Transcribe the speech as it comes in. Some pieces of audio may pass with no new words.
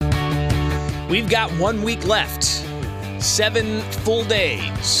We've got 1 week left, 7 full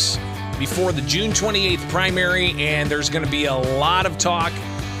days before the June 28th primary, and there's going to be a lot of talk,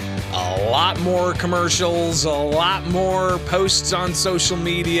 a lot more commercials, a lot more posts on social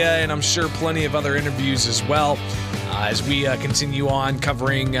media, and I'm sure plenty of other interviews as well as we continue on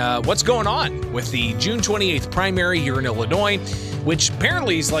covering what's going on with the June 28th primary here in Illinois, which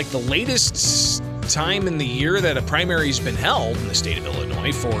apparently is like the latest time in the year that a primary has been held in the state of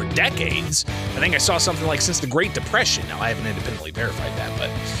Illinois for decades. I think I saw something like since the Great Depression. Now, I haven't independently verified that,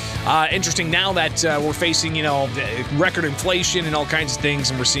 but interesting now that we're facing, record inflation and all kinds of things,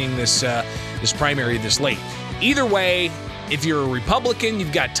 and we're seeing this primary this late. Either way, if you're a Republican,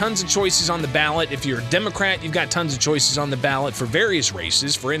 you've got tons of choices on the ballot. If you're a Democrat, you've got tons of choices on the ballot for various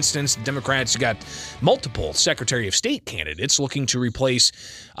races. For instance, Democrats, you've got multiple Secretary of State candidates looking to replace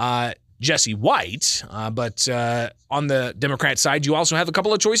Jesse White, but on the Democrat side, you also have a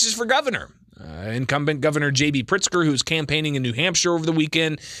couple of choices for governor. Incumbent Governor J.B. Pritzker, who's campaigning in New Hampshire over the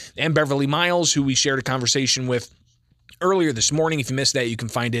weekend, and Beverly Miles, who we shared a conversation with earlier this morning. If you missed that, you can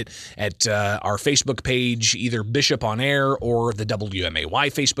find it at our Facebook page, either Bishop on Air or the WMAY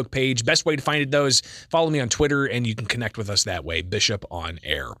Facebook page. Best way to find it, though, is follow me on Twitter, and you can connect with us that way, Bishop on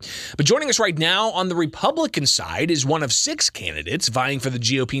Air. But joining us right now on the Republican side is one of 6 candidates vying for the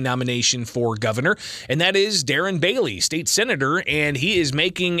GOP nomination for governor, and that is Darren Bailey, state senator, and he is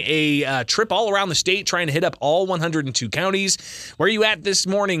making a trip all around the state trying to hit up all 102 counties. Where are you at this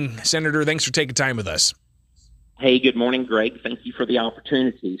morning, Senator? Thanks for taking time with us. Hey, good morning, Greg. Thank you for the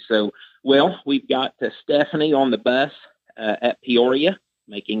opportunity. So, we've got Stephanie on the bus at Peoria,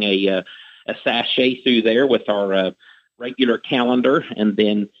 making a sachet through there with our regular calendar. And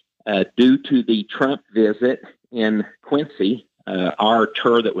then due to the Trump visit in Quincy, our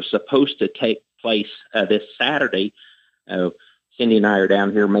tour that was supposed to take place this Saturday, Cindy and I are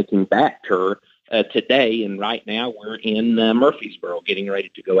down here making that tour today, and right now we're in Murfreesboro getting ready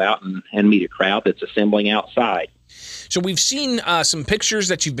to go out and meet a crowd that's assembling outside. So we've seen some pictures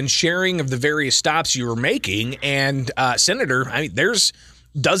that you've been sharing of the various stops you were making, and Senator, there's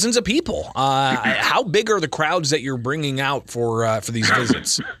dozens of people. How big are the crowds that you're bringing out for these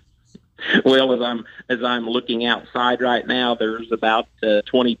visits? Well, as I'm looking outside right now, there's about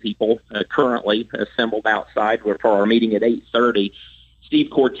 20 people currently assembled outside for our meeting at 8:30. Steve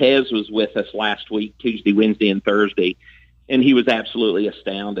Cortez was with us last week, Tuesday, Wednesday, and Thursday, and he was absolutely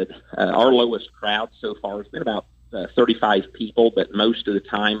astounded. Our lowest crowd so far has been about 35 people, but most of the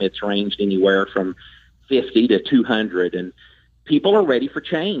time it's ranged anywhere from 50 to 200, and people are ready for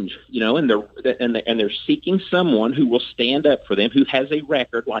change, and they're seeking someone who will stand up for them, who has a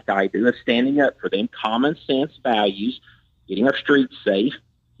record like I do of standing up for them, common sense values, getting our streets safe,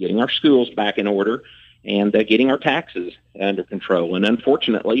 getting our schools back in order, and getting our taxes under control. And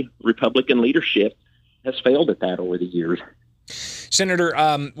unfortunately, Republican leadership has failed at that over the years. Senator,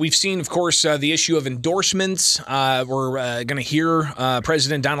 we've seen, of course, the issue of endorsements. We're going to hear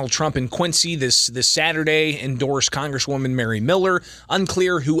President Donald Trump in Quincy this Saturday endorse Congresswoman Mary Miller.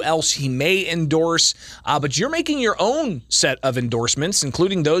 Unclear who else he may endorse, but you're making your own set of endorsements,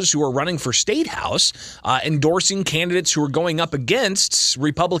 including those who are running for State House, endorsing candidates who are going up against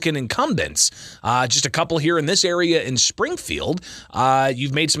Republican incumbents. Just a couple here in this area in Springfield.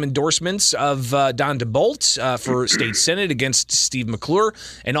 You've made some endorsements of Don DeBolt for State Senate against Steve McClure,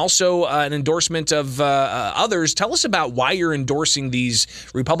 and also an endorsement of others. Tell us about why you're endorsing these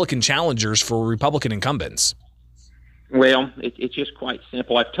Republican challengers for Republican incumbents. Well, it's just quite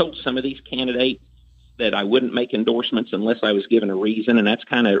simple. I've told some of these candidates that I wouldn't make endorsements unless I was given a reason, and that's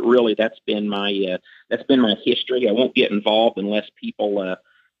kind of really that's been my history. I won't get involved unless people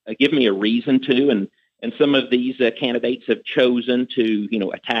give me a reason to, and some of these candidates have chosen to,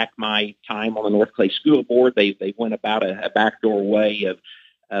 attack my time on the North Clay School Board. They went about a backdoor way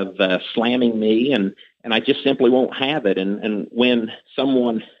of slamming me, and I just simply won't have it. And when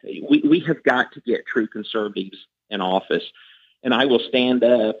someone, we have got to get true conservatives in office, and I will stand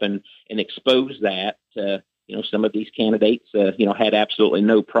up and expose that. Some of these candidates, had absolutely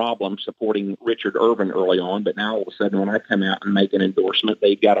no problem supporting Richard Irvin early on, but now all of a sudden when I come out and make an endorsement,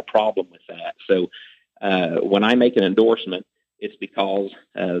 they've got a problem with that. So when I make an endorsement, it's because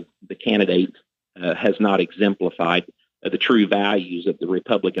the candidate has not exemplified the true values of the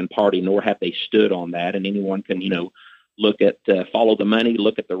Republican Party, nor have they stood on that. And anyone can, look at, follow the money,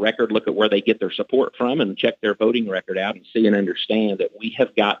 look at the record, look at where they get their support from, and check their voting record out and see and understand that we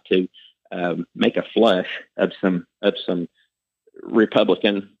have got to make a flush of some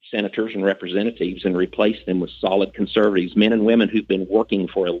Republican senators and representatives and replace them with solid conservatives, men and women who've been working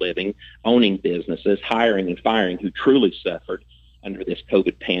for a living, owning businesses, hiring and firing, who truly suffered under this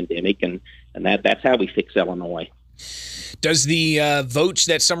COVID pandemic. And And that's how we fix Illinois. Does the votes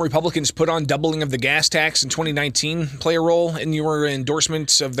that some Republicans put on doubling of the gas tax in 2019 play a role in your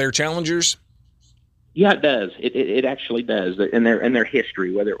endorsements of their challengers? Yeah, it does. It actually does. In their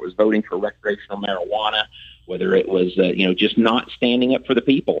history, whether it was voting for recreational marijuana, whether it was just not standing up for the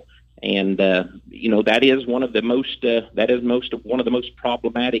people, and that is one of the most one of the most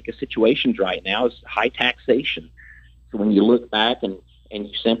problematic situations right now is high taxation. So when you look back and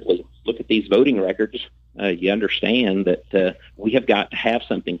you simply look at these voting records, you understand that we have got to have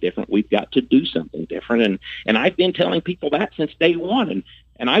something different. We've got to do something different, and I've been telling people that since day one,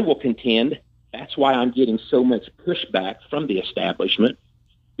 and I will contend. That's why I'm getting so much pushback from the establishment,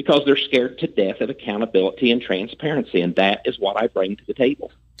 because they're scared to death of accountability and transparency, and that is what I bring to the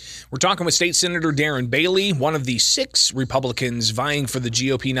table. We're talking with State Senator Darren Bailey, one of the 6 Republicans vying for the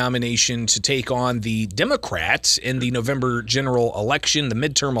GOP nomination to take on the Democrats in the November general election, the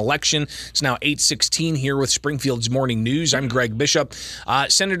midterm election. It's now 8:16 here with Springfield's Morning News. I'm Greg Bishop.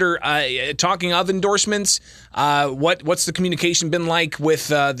 Senator, talking of endorsements, what's the communication been like with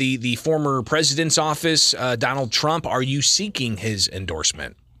the former president's office, Donald Trump? Are you seeking his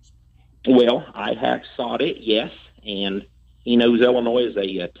endorsement? Well, I have sought it, yes, and he knows Illinois is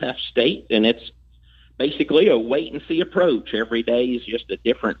a tough state, and it's basically a wait-and-see approach. Every day is just a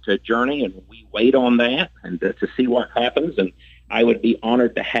different journey, and we wait on that and to see what happens, and I would be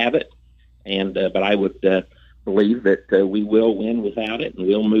honored to have it, and but I would believe that we will win without it, and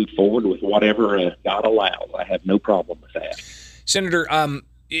we'll move forward with whatever God allows. I have no problem with that. Senator,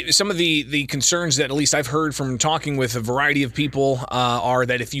 some of the concerns that at least I've heard from talking with a variety of people are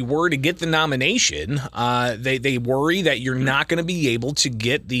that if you were to get the nomination, they worry that you're not going to be able to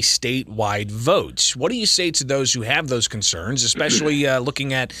get the statewide votes. What do you say to those who have those concerns, especially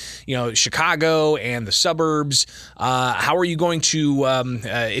looking at Chicago and the suburbs? How are you going to,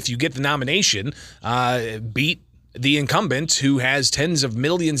 if you get the nomination, beat the incumbent who has tens of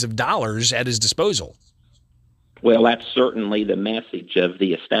millions of dollars at his disposal? Well, that's certainly the message of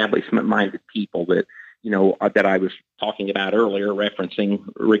the establishment-minded people that I was talking about earlier, referencing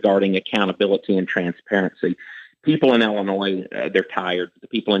regarding accountability and transparency. People in Illinois, they're tired. The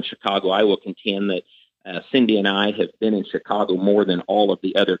people in Chicago, I will contend that Cindy and I have been in Chicago more than all of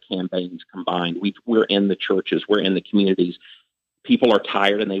the other campaigns combined. We're in the churches, we're in the communities. People are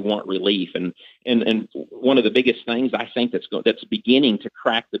tired and they want relief. And one of the biggest things I think that's beginning to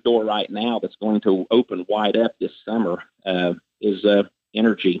crack the door right now, that's going to open wide up this summer, is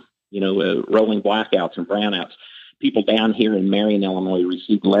energy. Rolling blackouts and brownouts. People down here in Marion, Illinois,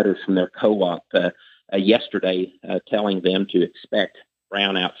 received letters from their co-op yesterday telling them to expect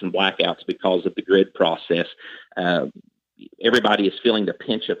brownouts and blackouts because of the grid process. Everybody is feeling the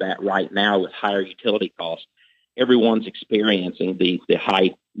pinch of that right now with higher utility costs. Everyone's experiencing the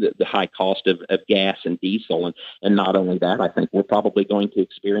high cost of gas and diesel, and not only that, I think we're probably going to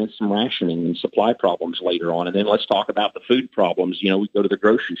experience some rationing and supply problems later on. And then let's talk about the food problems. We go to the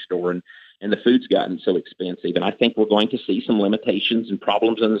grocery store and the food's gotten so expensive, and I think we're going to see some limitations and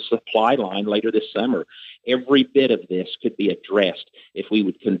problems in the supply line later this summer. Every bit of this could be addressed if we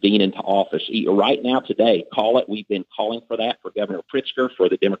would convene into office. Right now, today, we've been calling for that for Governor Pritzker, for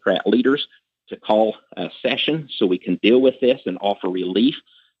the Democrat leaders, to call a session so we can deal with this and offer relief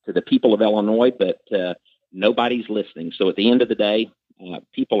to the people of Illinois, but nobody's listening. So at the end of the day,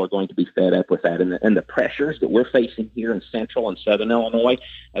 people are going to be fed up with that. And the pressures that we're facing here in central and southern Illinois,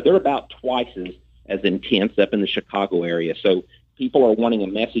 they're about twice as intense up in the Chicago area. So people are wanting a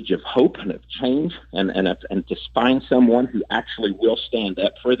message of hope and of change and to find someone who actually will stand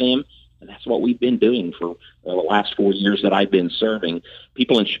up for them. And that's what we've been doing for the last 4 years that I've been serving.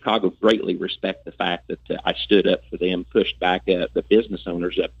 People in Chicago greatly respect the fact that I stood up for them, pushed back the business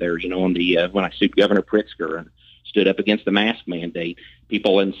owners up there, on when I sued Governor Pritzker and stood up against the mask mandate.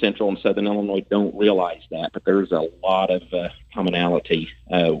 People in central and southern Illinois don't realize that, but there's a lot of commonality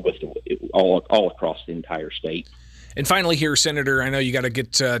with all across the entire state. And finally here, Senator, I know you got to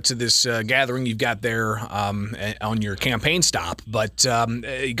get to this gathering you've got there on your campaign stop, but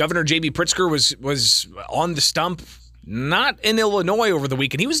Governor J.B. Pritzker was on the stump, not in Illinois over the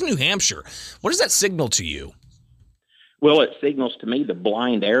weekend. He was in New Hampshire. What does that signal to you? Well, it signals to me the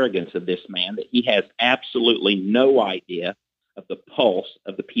blind arrogance of this man, that he has absolutely no idea of the pulse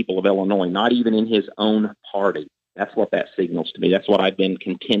of the people of Illinois, not even in his own party. That's what that signals to me. That's what I've been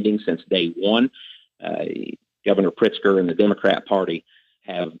contending since day one. Governor Pritzker and the Democrat Party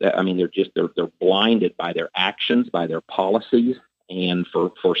they're blinded by their actions, by their policies, and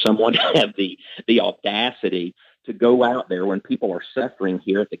for someone to have the audacity to go out there when people are suffering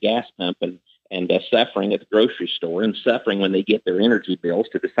here at the gas pump and suffering at the grocery store and suffering when they get their energy bills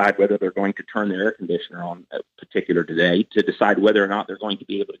to decide whether they're going to turn their air conditioner on a particular day, to decide whether or not they're going to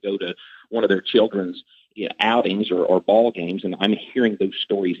be able to go to one of their children's outings or ball games. And I'm hearing those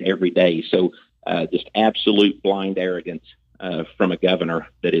stories every day. So just absolute blind arrogance from a governor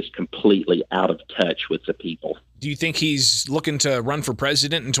that is completely out of touch with the people. Do you think he's looking to run for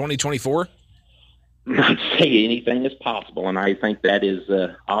president in 2024? I'd say anything is possible, and I think that is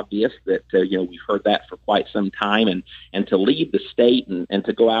obvious that we've heard that for quite some time, and to leave the state and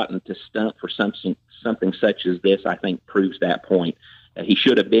to go out and to stunt for something such as this, I think proves that point. He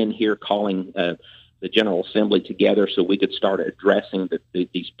should have been here calling the General Assembly together so we could start addressing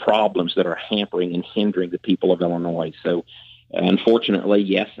these problems that are hampering and hindering the people of Illinois. So unfortunately,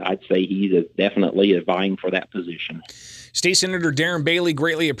 yes, I'd say he's definitely vying for that position. State Senator Darren Bailey,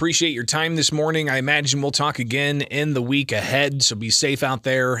 greatly appreciate your time this morning. I imagine we'll talk again in the week ahead, so be safe out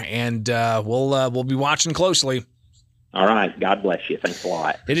there, and we'll be watching closely. All right. God bless you. Thanks a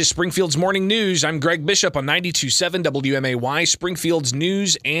lot. It is Springfield's Morning News. I'm Greg Bishop on 92.7 WMAY, Springfield's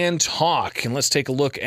News and Talk. And let's take a look at